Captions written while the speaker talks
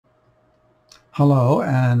Hello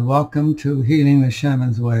and welcome to Healing the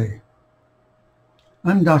Shaman's Way.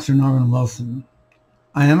 I'm Dr. Norman Wilson.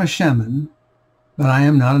 I am a shaman, but I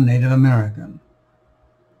am not a Native American.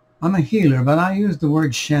 I'm a healer, but I use the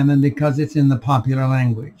word shaman because it's in the popular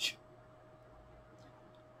language.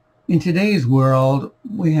 In today's world,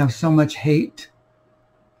 we have so much hate,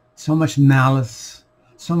 so much malice,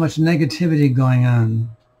 so much negativity going on.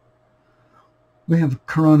 We have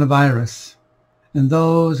coronavirus. And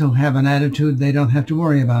those who have an attitude, they don't have to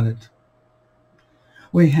worry about it.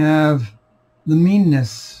 We have the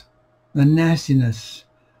meanness, the nastiness,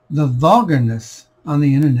 the vulgarness on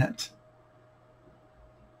the internet.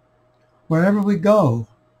 Wherever we go,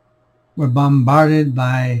 we're bombarded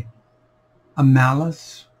by a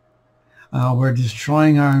malice. We're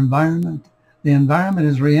destroying our environment. The environment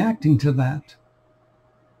is reacting to that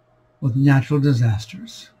with natural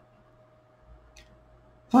disasters.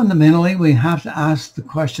 Fundamentally, we have to ask the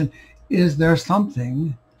question, is there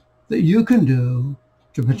something that you can do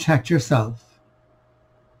to protect yourself?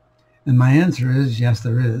 And my answer is, yes,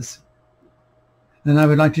 there is. And I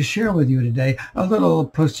would like to share with you today a little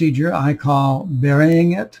procedure I call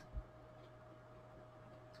burying it.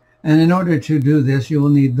 And in order to do this, you will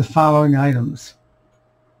need the following items.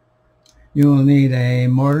 You will need a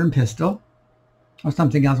mortar and pestle, or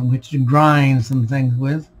something else in which to grind some things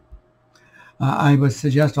with. I would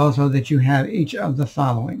suggest also that you have each of the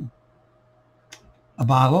following: a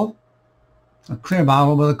bottle, a clear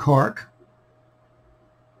bottle with a cork,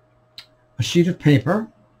 a sheet of paper,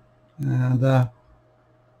 and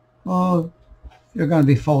you're going to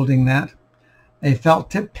be folding that, a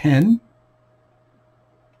felt tip pen,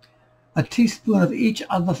 a teaspoon of each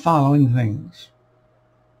of the following things.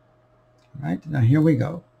 All right, now here we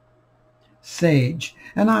go. Sage,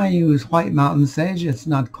 and I use white mountain sage. It's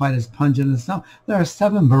not quite as pungent as some. There are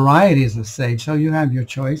 7 varieties of sage, so you have your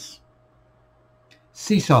choice.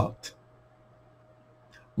 Sea salt,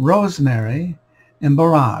 rosemary, and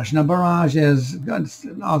borage. Now borage is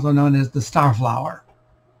also known as the starflower.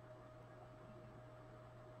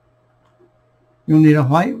 You'll need a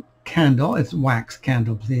white candle. It's wax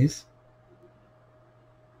candle, please.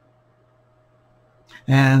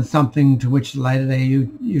 And something to which light a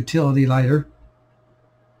utility lighter.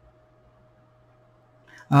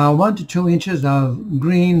 1 to 2 inches of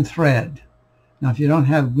green thread. Now, if you don't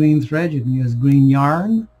have green thread, you can use green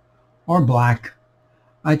yarn or black.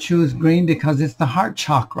 I choose green because it's the heart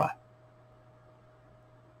chakra.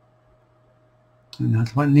 And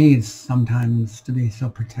that's what needs sometimes to be so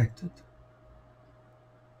protected.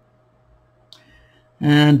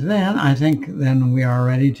 And then I think we are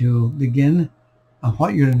ready to begin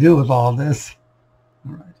what you're to do with all this.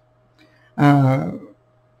 All right.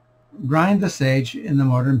 Grind the sage in the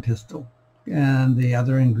mortar and pestle and the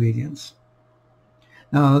other ingredients.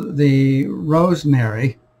 Now the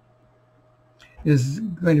rosemary is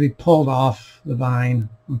going to be pulled off the vine.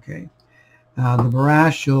 Okay. The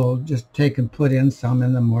borage you'll just take and put in some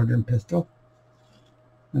in the mortar and pestle.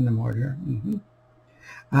 In the mortar.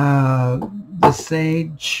 The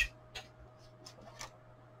sage,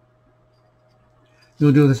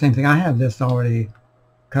 you'll do the same thing. I have this already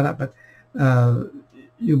cut up, but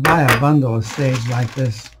you buy a bundle of sage like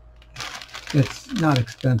this. It's not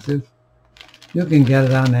expensive. You can get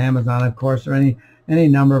it on Amazon, of course, or any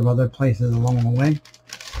number of other places along the way.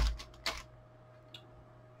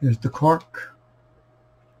 Here's the cork,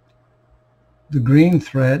 the green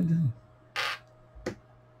thread,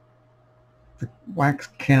 the wax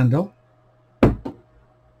candle,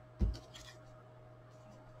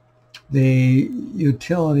 the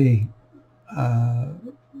utility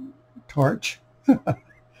torch.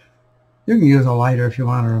 You can use a lighter if you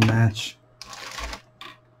want, or a match.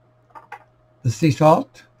 The sea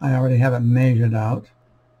salt, I already have it measured out.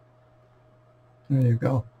 There you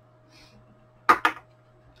go.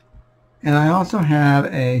 And I also have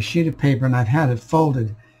a sheet of paper, and I've had it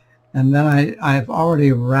folded. And then I've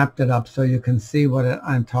already wrapped it up so you can see what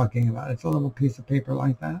I'm talking about. It's a little piece of paper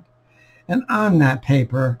like that. And on that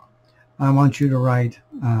paper, I want you to write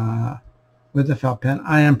with the felt pen,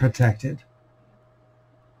 I am protected.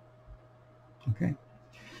 Okay.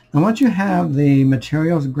 Now once you have the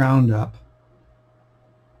materials ground up,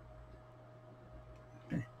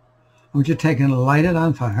 okay, I want you to take and light it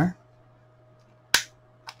on fire.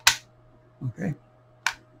 Okay.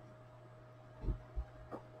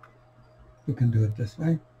 You can do it this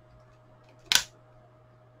way.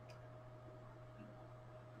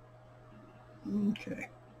 Okay.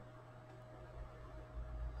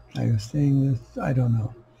 Are you seeing this? I don't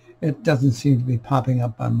know. It doesn't seem to be popping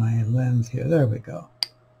up on my lens here. There we go.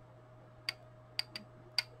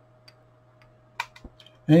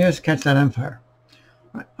 And you just catch that on fire.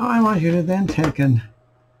 Right. I want you to then take and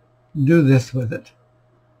do this with it.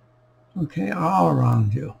 Okay, all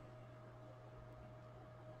around you.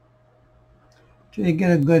 Till you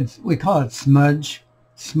get a good, we call it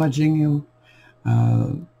smudging you.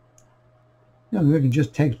 You know, we can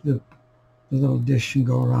just take the little dish and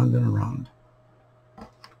go around and around.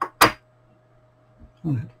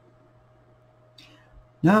 All right.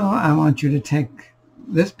 Now I want you to take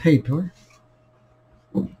this paper,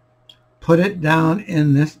 put it down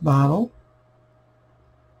in this bottle.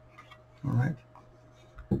 All right.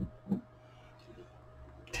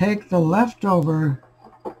 Take the leftover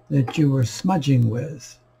that you were smudging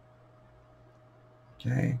with,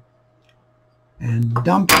 okay, and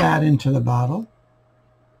dump that into the bottle.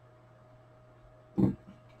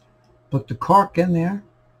 Put the cork in there.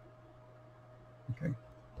 Okay.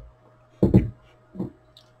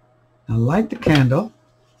 Now light the candle.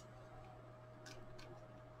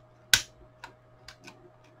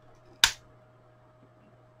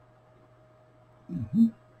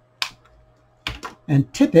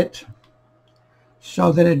 And tip it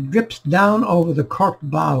so that it drips down over the corked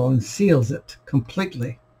bottle and seals it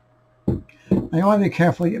completely. Now you want to be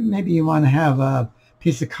careful. Maybe you want to have a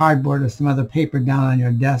piece of cardboard or some other paper down on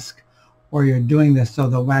your desk, or you're doing this so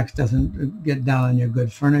the wax doesn't get down on your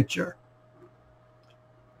good furniture.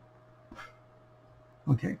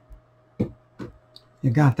 Okay. You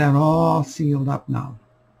got that all sealed up now.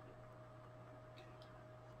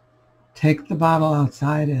 Take the bottle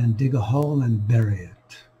outside and dig a hole and bury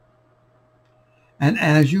it. And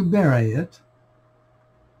as you bury it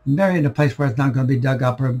in a place where it's not going to be dug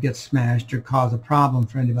up or get smashed or cause a problem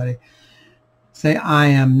for anybody, say, I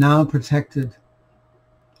am now protected.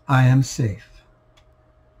 I am safe.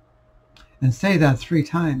 And say that 3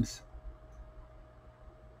 times.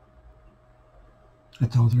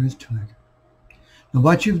 That's all there is to it. Now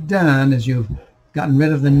what you've done is you've gotten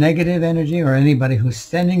rid of the negative energy or anybody who's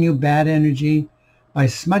sending you bad energy by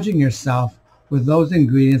smudging yourself with those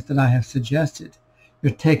ingredients that I have suggested.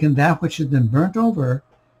 You're taking that which has been burnt over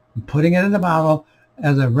and putting it in the bottle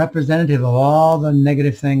as a representative of all the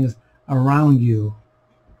negative things around you,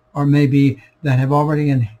 or maybe that have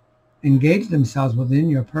already engaged themselves within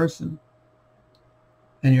your person,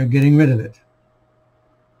 and you're getting rid of it.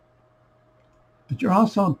 But you're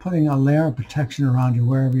also putting a layer of protection around you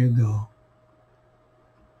wherever you go.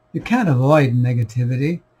 You can't avoid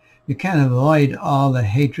negativity. You can't avoid all the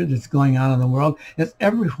hatred that's going on in the world. It's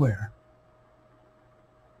everywhere.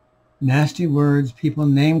 Nasty words, people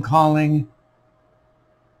name-calling.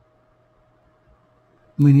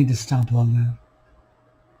 We need to stop all that.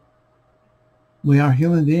 We are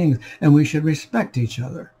human beings, and we should respect each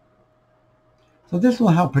other. So this will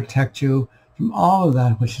help protect you from all of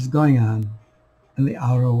that which is going on in the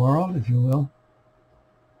outer world, if you will.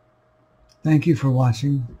 Thank you for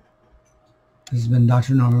watching. This has been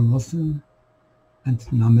Dr. Norman Wilson, and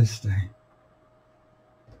Namaste.